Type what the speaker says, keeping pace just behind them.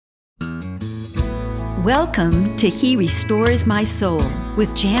Welcome to He Restores My Soul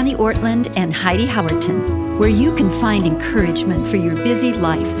with Janie Ortland and Heidi Howerton, where you can find encouragement for your busy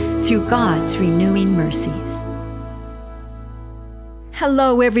life through God's renewing mercies.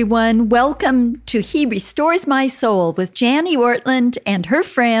 Hello, everyone. Welcome to He Restores My Soul with Janie Ortland and her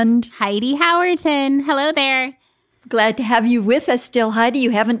friend Heidi Howerton. Hello there. Glad to have you with us still, Heidi.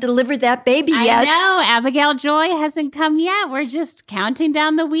 You haven't delivered that baby yet. I know. Abigail Joy hasn't come yet. We're just counting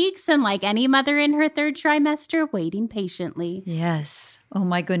down the weeks and like any mother in her third trimester, waiting patiently. Yes. Oh,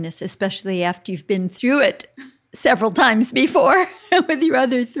 my goodness, especially after you've been through it several times before with your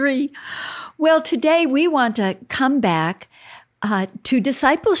other three. Well, today we want to come back to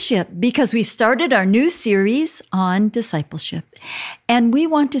discipleship because we started our new series on discipleship. And we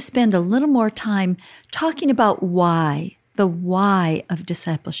want to spend a little more time talking about the why of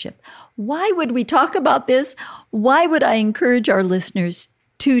discipleship. Why would we talk about this? Why would I encourage our listeners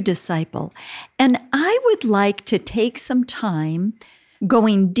to disciple? And I would like to take some time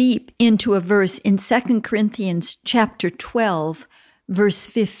going deep into a verse in 2 Corinthians chapter 12, verse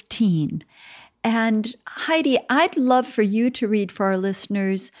 15. And Heidi, I'd love for you to read for our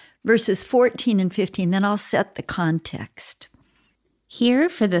listeners verses 14 and 15, then I'll set the context. Here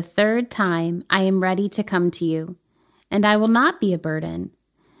for the third time I am ready to come to you, and I will not be a burden.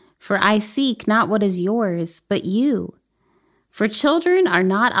 For I seek not what is yours, but you. For children are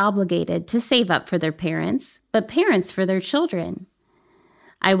not obligated to save up for their parents, but parents for their children.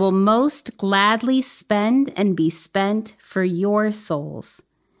 I will most gladly spend and be spent for your souls.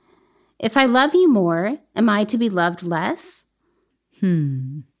 If I love you more, am I to be loved less?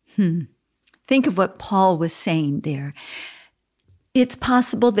 Think of what Paul was saying there. It's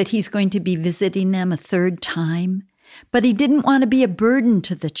possible that he's going to be visiting them a third time, but he didn't want to be a burden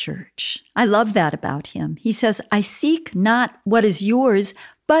to the church. I love that about him. He says, I seek not what is yours,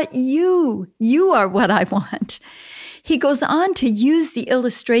 but you. You are what I want. He goes on to use the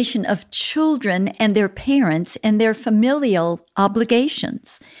illustration of children and their parents and their familial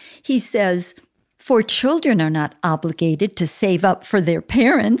obligations. He says, for children are not obligated to save up for their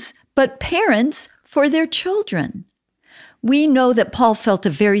parents, but parents for their children. We know that Paul felt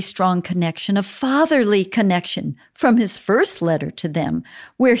a very strong connection, a fatherly connection from his first letter to them,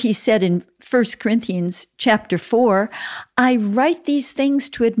 where he said in 1 Corinthians chapter 4, I write these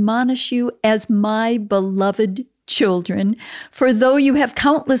things to admonish you as my beloved children, for though you have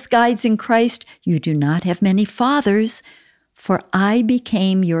countless guides in Christ, you do not have many fathers. For I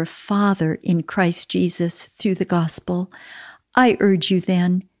became your father in Christ Jesus through the gospel. I urge you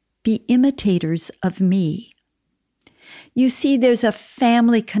then, be imitators of me. You see, there's a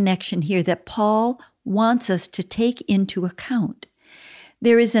family connection here that Paul wants us to take into account.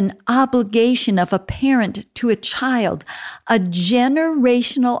 There is an obligation of a parent to a child, a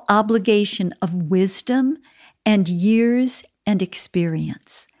generational obligation of wisdom and years and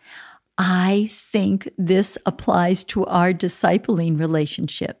experience. I think this applies to our discipling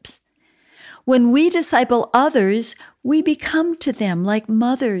relationships. When we disciple others, we become to them like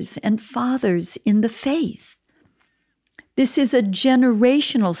mothers and fathers in the faith. This is a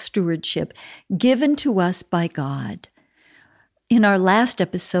generational stewardship given to us by God. In our last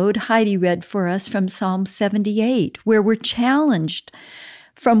episode, Heidi read for us from Psalm 78, where we're challenged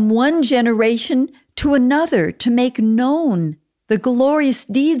from one generation to another to make known the glorious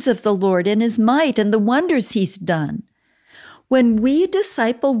deeds of the Lord and his might and the wonders he's done. When we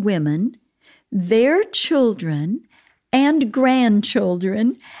disciple women, their children and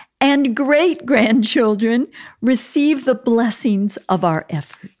grandchildren and great-grandchildren receive the blessings of our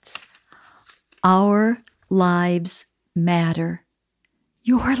efforts. Our lives matter.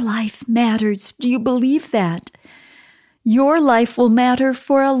 Your life matters. Do you believe that? Your life will matter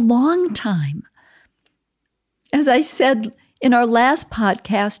for a long time. As I said in our last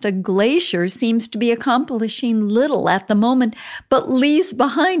podcast, a glacier seems to be accomplishing little at the moment, but leaves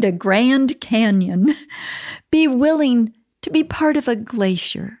behind a Grand Canyon. Be willing to be part of a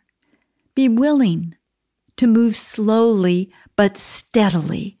glacier. Be willing to move slowly but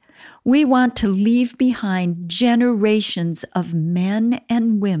steadily. We want to leave behind generations of men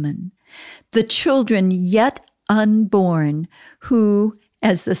and women, the children yet unborn, who,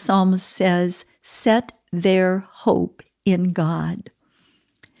 as the psalmist says, set their hope in God.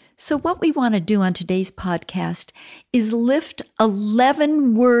 So what we want to do on today's podcast is lift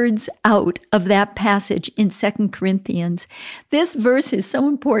 11 words out of that passage in 2 Corinthians. This verse is so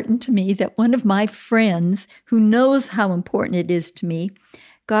important to me that one of my friends, who knows how important it is to me,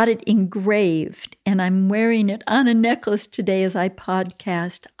 got it engraved, and I'm wearing it on a necklace today as I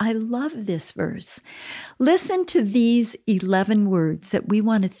podcast. I love this verse. Listen to these 11 words that we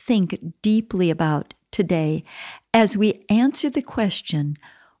want to think deeply about today as we answer the question,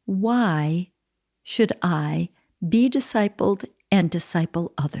 why should I be discipled and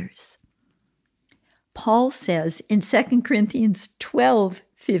disciple others? Paul says in 2 Corinthians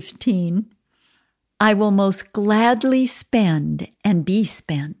 12:15, I will most gladly spend and be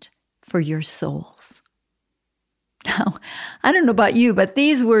spent for your souls. Now, I don't know about you, but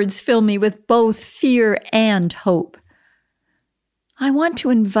these words fill me with both fear and hope. I want to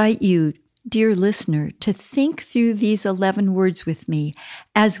invite you, dear listener, to think through these 11 words with me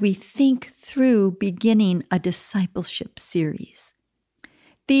as we think through beginning a discipleship series.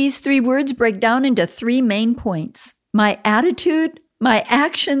 These 3 words break down into 3 main points: my attitude, my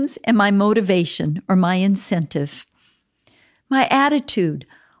actions, and my motivation or my incentive. My attitude,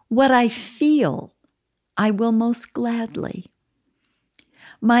 what I feel, I will most gladly.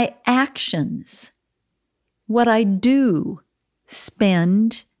 My actions, what I do,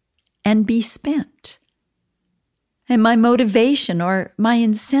 spend, and be spent. And my motivation or my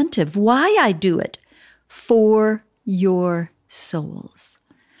incentive, why I do it, for your souls.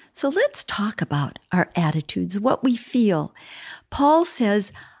 So let's talk about our attitudes, what we feel. Paul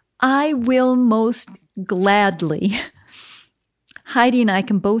says, I will most gladly. Heidi and I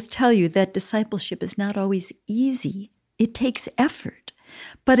can both tell you that discipleship is not always easy. It takes effort,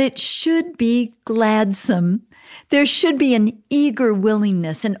 but it should be gladsome. There should be an eager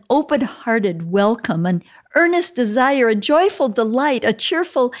willingness, an open-hearted welcome, an earnest desire, a joyful delight, a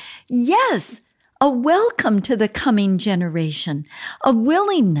cheerful yes, a welcome to the coming generation, a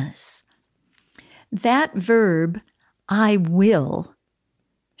willingness. That verb, I will,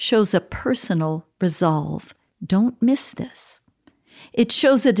 shows a personal resolve. Don't miss this. It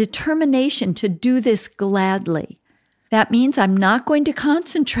shows a determination to do this gladly. That means I'm not going to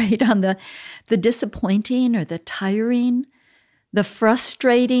concentrate on the disappointing or the tiring, the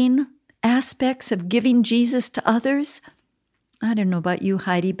frustrating aspects of giving Jesus to others. I don't know about you,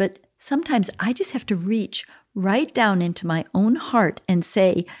 Heidi, but sometimes I just have to reach right down into my own heart and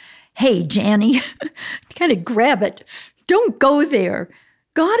say, hey, Janny, kind of grab it. Don't go there.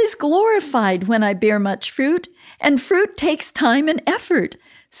 God is glorified when I bear much fruit, and fruit takes time and effort.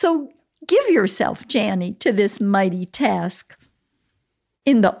 So give yourself, Janny, to this mighty task.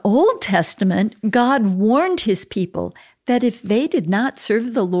 In the Old Testament, God warned his people that if they did not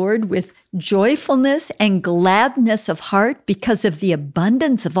serve the Lord with joyfulness and gladness of heart because of the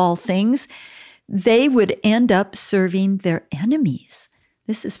abundance of all things, they would end up serving their enemies.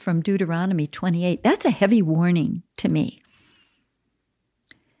 This is from Deuteronomy 28. That's a heavy warning to me.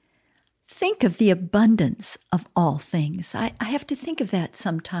 Think of the abundance of all things. I have to think of that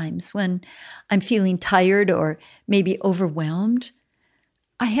sometimes when I'm feeling tired or maybe overwhelmed.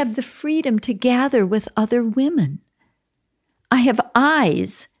 I have the freedom to gather with other women. I have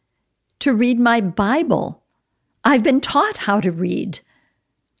eyes to read my Bible. I've been taught how to read.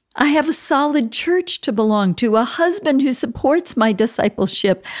 I have a solid church to belong to, a husband who supports my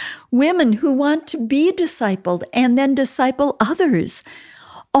discipleship, women who want to be discipled and then disciple others.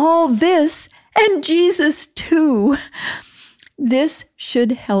 All this, and Jesus too. This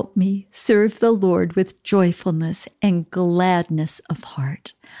should help me serve the Lord with joyfulness and gladness of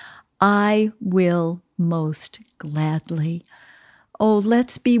heart. I will most gladly. Oh,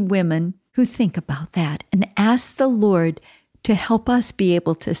 let's be women who think about that and ask the Lord to help us be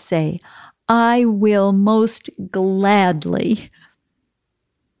able to say, I will most gladly.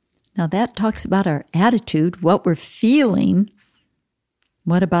 Now that talks about our attitude, what we're feeling.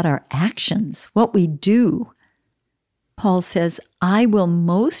 What about our actions, what we do? Paul says, I will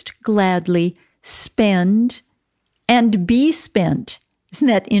most gladly spend and be spent. Isn't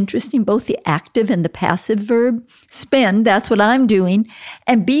that interesting? Both the active and the passive verb. Spend, that's what I'm doing.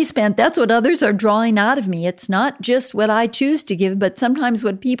 And be spent, that's what others are drawing out of me. It's not just what I choose to give, but sometimes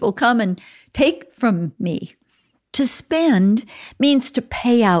what people come and take from me. To spend means to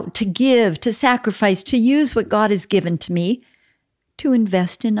pay out, to give, to sacrifice, to use what God has given to me to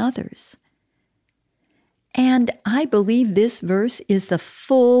invest in others. And I believe this verse is the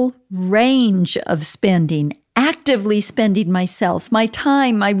full range of spending, actively spending myself, my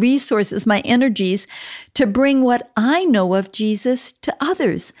time, my resources, my energies to bring what I know of Jesus to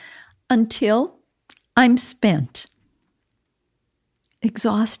others until I'm spent,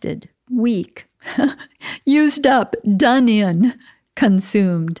 exhausted, weak, used up, done in,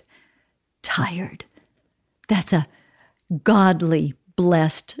 consumed, tired. That's a godly,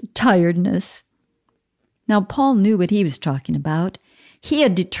 blessed tiredness. Now, Paul knew what he was talking about. He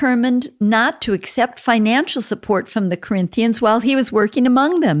had determined not to accept financial support from the Corinthians while he was working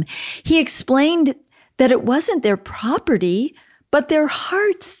among them. He explained that it wasn't their property, but their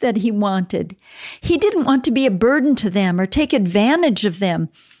hearts that he wanted. He didn't want to be a burden to them or take advantage of them.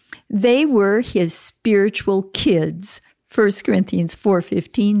 They were his spiritual kids, 1 Corinthians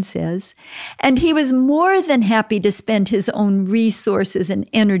 4:15 says, and he was more than happy to spend his own resources and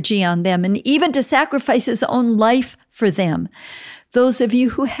energy on them and even to sacrifice his own life for them. Those of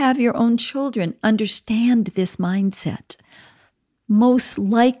you who have your own children understand this mindset. Most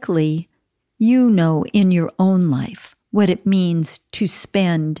likely, you know in your own life what it means to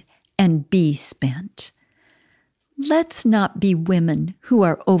spend and be spent. Let's not be women who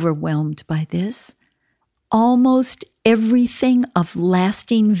are overwhelmed by this. Almost everything of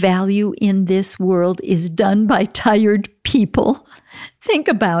lasting value in this world is done by tired people. Think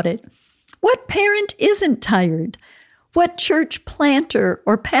about it. What parent isn't tired? What church planter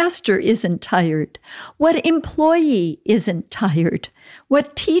or pastor isn't tired? What employee isn't tired?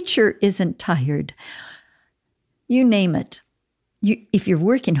 What teacher isn't tired? You name it. If you're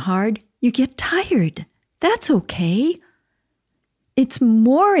working hard, you get tired. That's okay. It's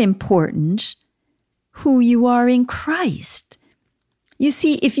more important who you are in Christ. You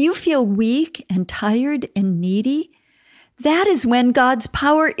see, if you feel weak and tired and needy, that is when God's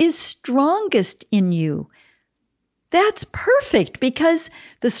power is strongest in you. That's perfect because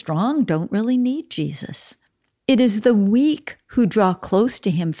the strong don't really need Jesus. It is the weak who draw close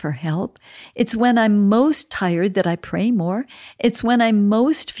to him for help. It's when I'm most tired that I pray more. It's when I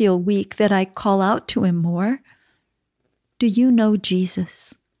most feel weak that I call out to him more. Do you know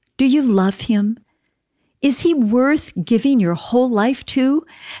Jesus? Do you love him? Is he worth giving your whole life to?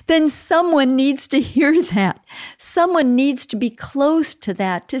 Then someone needs to hear that. Someone needs to be close to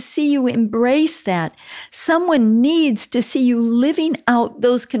that, to see you embrace that. Someone needs to see you living out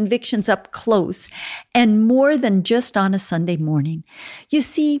those convictions up close and more than just on a Sunday morning. You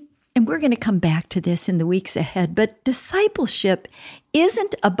see, and we're going to come back to this in the weeks ahead, but discipleship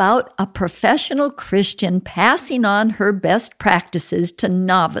isn't about a professional Christian passing on her best practices to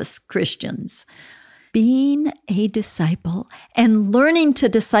novice Christians. Being a disciple and learning to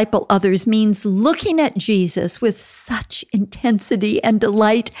disciple others means looking at Jesus with such intensity and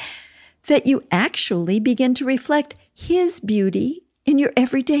delight that you actually begin to reflect his beauty in your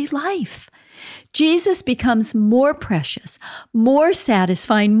everyday life. Jesus becomes more precious, more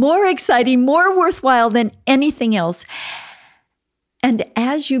satisfying, more exciting, more worthwhile than anything else. And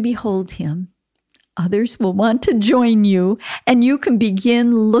as you behold him, others will want to join you, and you can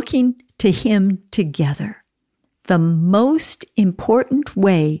begin looking to him together. The most important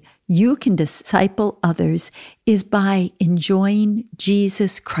way you can disciple others is by enjoying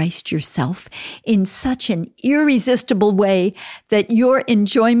Jesus Christ yourself in such an irresistible way that your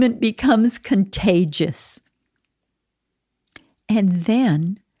enjoyment becomes contagious. And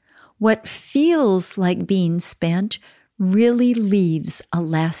then what feels like being spent really leaves a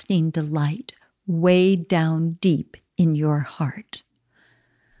lasting delight way down deep in your heart.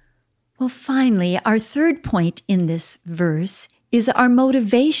 Well, finally, our third point in this verse is our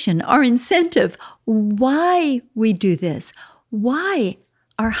motivation, our incentive, why we do this. Why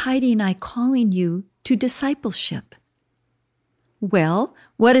are Heidi and I calling you to discipleship? Well,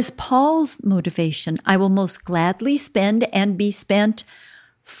 what is Paul's motivation? I will most gladly spend and be spent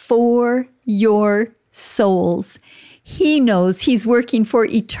for your souls. He knows he's working for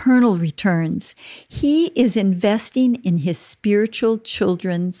eternal returns. He is investing in his spiritual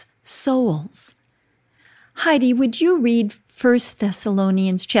children's souls. Heidi, would you read 1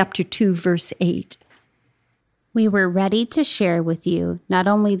 Thessalonians chapter 2, verse 8? We were ready to share with you not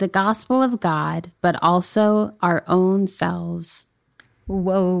only the gospel of God, but also our own selves.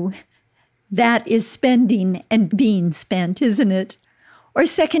 Whoa, that is spending and being spent, isn't it? Or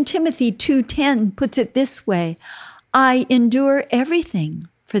 2 Timothy 2:10 puts it this way, I endure everything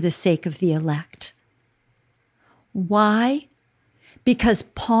for the sake of the elect. Why? Because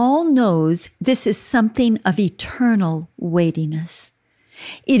Paul knows this is something of eternal weightiness.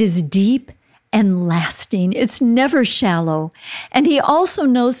 It is deep and lasting. It's never shallow. And he also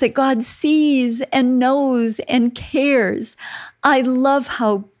knows that God sees and knows and cares. I love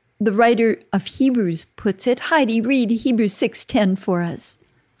how the writer of Hebrews puts it. Heidi, read Hebrews 6:10 for us.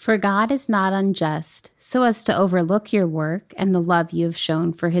 For God is not unjust, so as to overlook your work and the love you have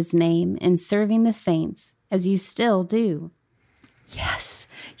shown for his name in serving the saints, as you still do. Yes,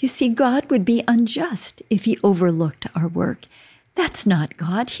 you see, God would be unjust if he overlooked our work. That's not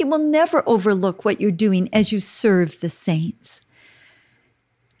God. He will never overlook what you're doing as you serve the saints.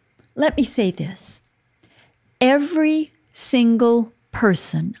 Let me say this. Every single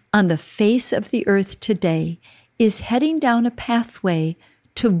person on the face of the earth today is heading down a pathway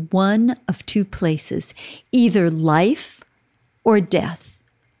to one of two places, either life or death.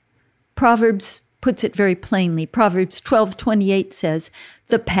 Proverbs puts it very plainly. Proverbs 12:28 says,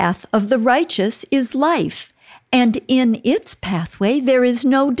 "The path of the righteous is life, and in its pathway there is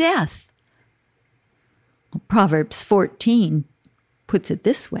no death." Proverbs 14 puts it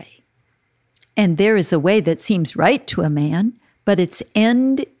this way, "And there is a way that seems right to a man, but its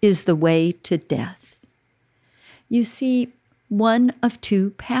end is the way to death." You see, one of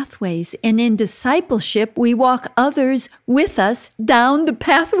two pathways, and in discipleship, we walk others with us down the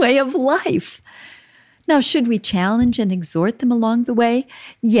pathway of life. Now, should we challenge and exhort them along the way?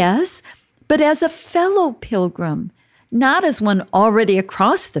 Yes, but as a fellow pilgrim, not as one already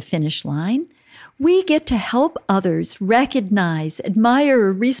across the finish line. We get to help others recognize,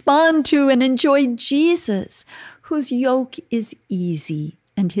 admire, respond to, and enjoy Jesus, whose yoke is easy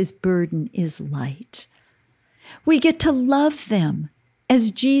and his burden is light. We get to love them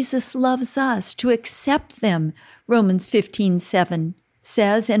as Jesus loves us, to accept them, Romans 15:7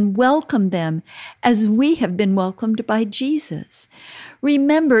 says, and welcome them as we have been welcomed by Jesus.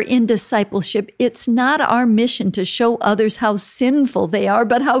 Remember, in discipleship, it's not our mission to show others how sinful they are,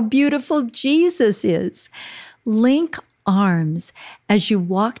 but how beautiful Jesus is. Link arms as you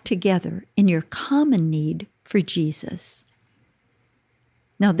walk together in your common need for Jesus.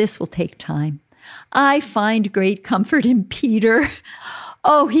 Now, this will take time. I find great comfort in Peter.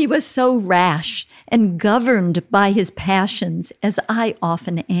 Oh, he was so rash and governed by his passions, as I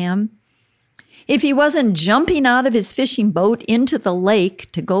often am. If he wasn't jumping out of his fishing boat into the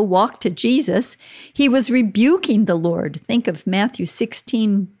lake to go walk to Jesus, he was rebuking the Lord. Think of Matthew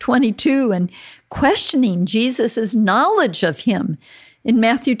 16:22 and questioning Jesus' knowledge of him in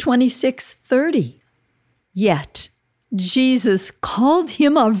Matthew 26:30. Yet, Jesus called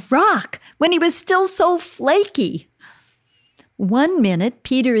him a rock when he was still so flaky. One minute,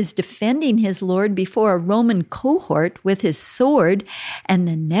 Peter is defending his Lord before a Roman cohort with his sword, and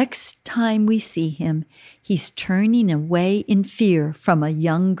the next time we see him, he's turning away in fear from a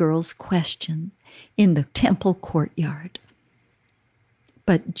young girl's question in the temple courtyard.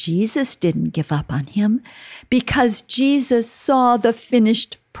 But Jesus didn't give up on him because Jesus saw the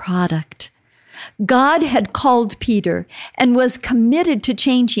finished product. God had called Peter and was committed to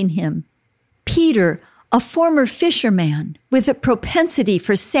changing him. Peter, a former fisherman with a propensity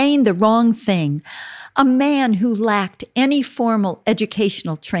for saying the wrong thing, a man who lacked any formal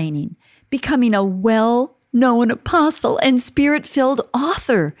educational training, becoming a well-known apostle and spirit-filled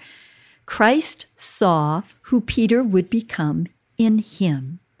author. Christ saw who Peter would become in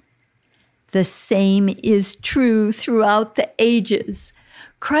him. The same is true throughout the ages.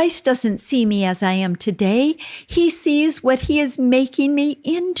 Christ doesn't see me as I am today. He sees what he is making me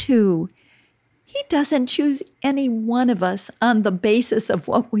into. He doesn't choose any one of us on the basis of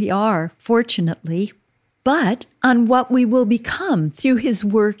what we are, fortunately, but on what we will become through his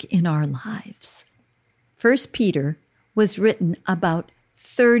work in our lives. 1 Peter was written about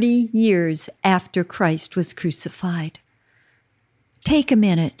 30 years after Christ was crucified. Take a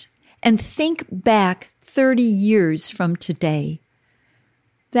minute and think back 30 years from today.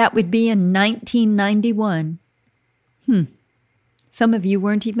 That would be in 1991. Some of you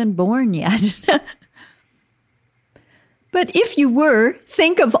weren't even born yet. But if you were,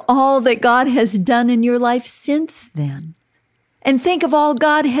 think of all that God has done in your life since then. And think of all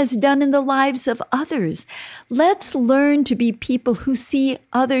God has done in the lives of others. Let's learn to be people who see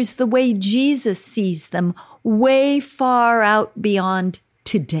others the way Jesus sees them, way far out beyond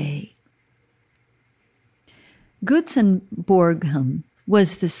today. Gutzon Bornholm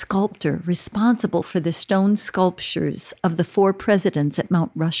was the sculptor responsible for the stone sculptures of the 4 presidents at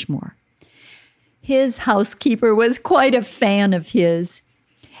Mount Rushmore. His housekeeper was quite a fan of his,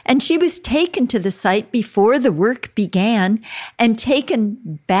 and she was taken to the site before the work began and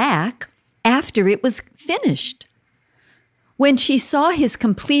taken back after it was finished. When she saw his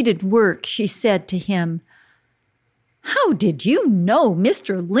completed work, she said to him, "How did you know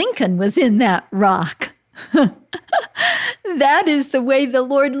Mr. Lincoln was in that rock?" That is the way the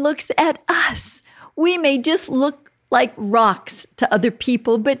Lord looks at us. We may just look like rocks to other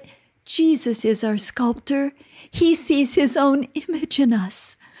people, but Jesus is our sculptor. He sees his own image in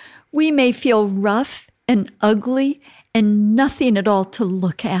us. We may feel rough and ugly and nothing at all to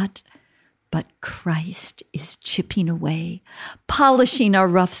look at, but Christ is chipping away, polishing our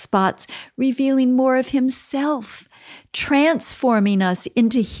rough spots, revealing more of himself, transforming us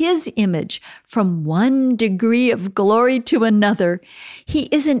into his image from one degree of glory to another. He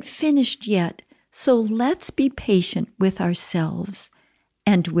isn't finished yet, so let's be patient with ourselves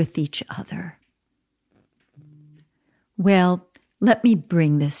and with each other. Well, let me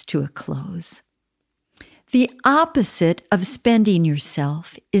bring this to a close. The opposite of spending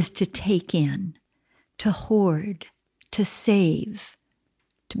yourself is to take in, to hoard, to save,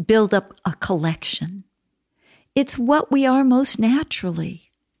 to build up a collection. It's what we are most naturally,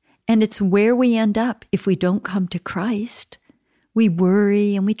 and it's where we end up if we don't come to Christ. We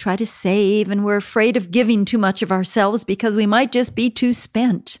worry and we try to save, and we're afraid of giving too much of ourselves because we might just be too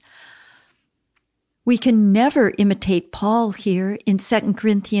spent. We can never imitate Paul here in 2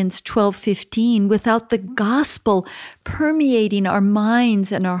 Corinthians 12:15 without the gospel permeating our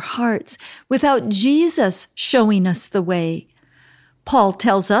minds and our hearts, without Jesus showing us the way. Paul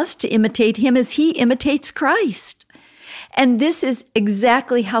tells us to imitate him as he imitates Christ. And this is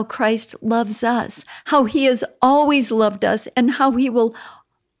exactly how Christ loves us, how he has always loved us, and how he will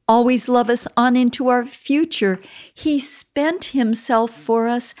always love us on into our future. He spent himself for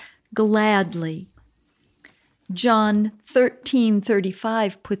us gladly. John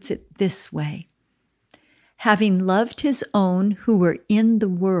 13:35 puts it this way: having loved his own who were in the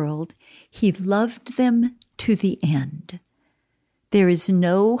world, he loved them to the end. There is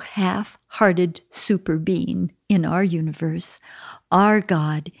no half-hearted super being in our universe. Our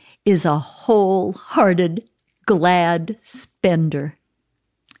God is a wholehearted, glad spender.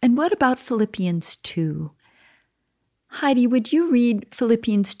 And what about Philippians 2? Heidi, would you read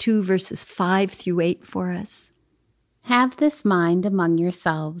Philippians 2 verses 5 through 8 for us? Have this mind among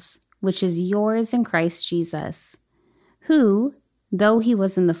yourselves, which is yours in Christ Jesus, who, though he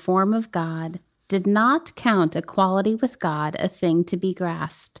was in the form of God, did not count equality with God a thing to be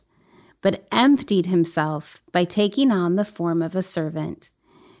grasped, but emptied himself by taking on the form of a servant,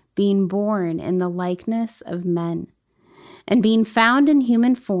 being born in the likeness of men. And being found in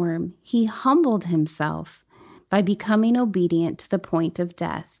human form, he humbled himself by becoming obedient to the point of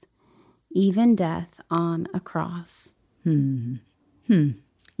death, even death on a cross. You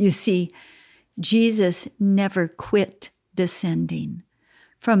see, Jesus never quit descending.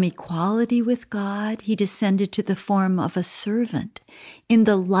 From equality with God, he descended to the form of a servant in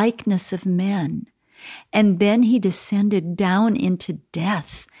the likeness of men. And then he descended down into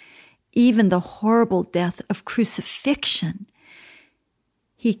death, even the horrible death of crucifixion.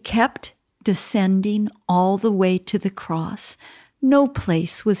 He kept descending all the way to the cross. No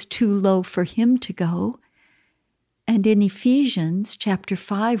place was too low for him to go. And in Ephesians chapter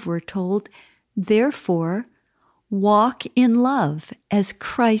 5, we're told, therefore, walk in love as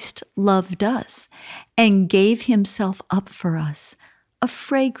Christ loved us and gave himself up for us, a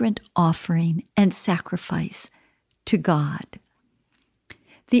fragrant offering and sacrifice to God.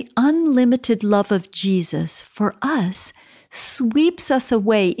 The unlimited love of Jesus for us sweeps us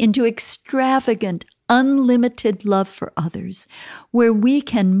away into extravagant, unlimited love for others, where we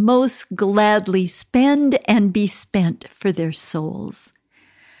can most gladly spend and be spent for their souls.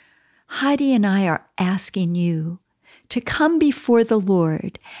 Heidi and I are asking you to come before the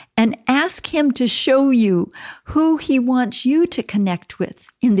Lord and ask him to show you who he wants you to connect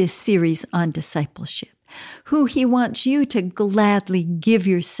with in this series on discipleship, who he wants you to gladly give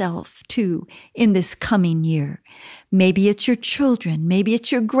yourself to in this coming year. Maybe it's your children, maybe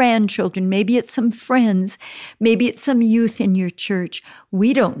it's your grandchildren, maybe it's some friends, maybe it's some youth in your church.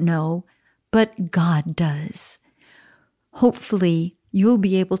 We don't know, but God does. Hopefully, you'll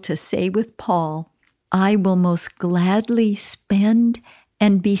be able to say with Paul, I will most gladly spend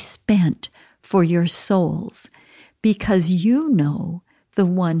and be spent for your souls, because you know the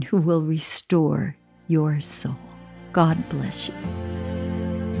one who will restore your soul. God bless you.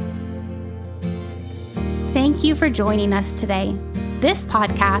 Thank you for joining us today. This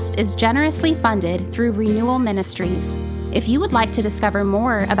podcast is generously funded through Renewal Ministries. If you would like to discover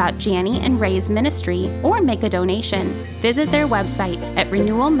more about Janie and Ray's ministry or make a donation, visit their website at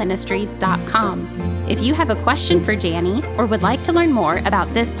renewalministries.com. If you have a question for Janie or would like to learn more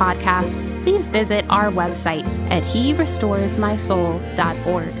about this podcast, please visit our website at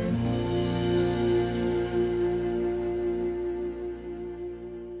herestoresmysoul.org.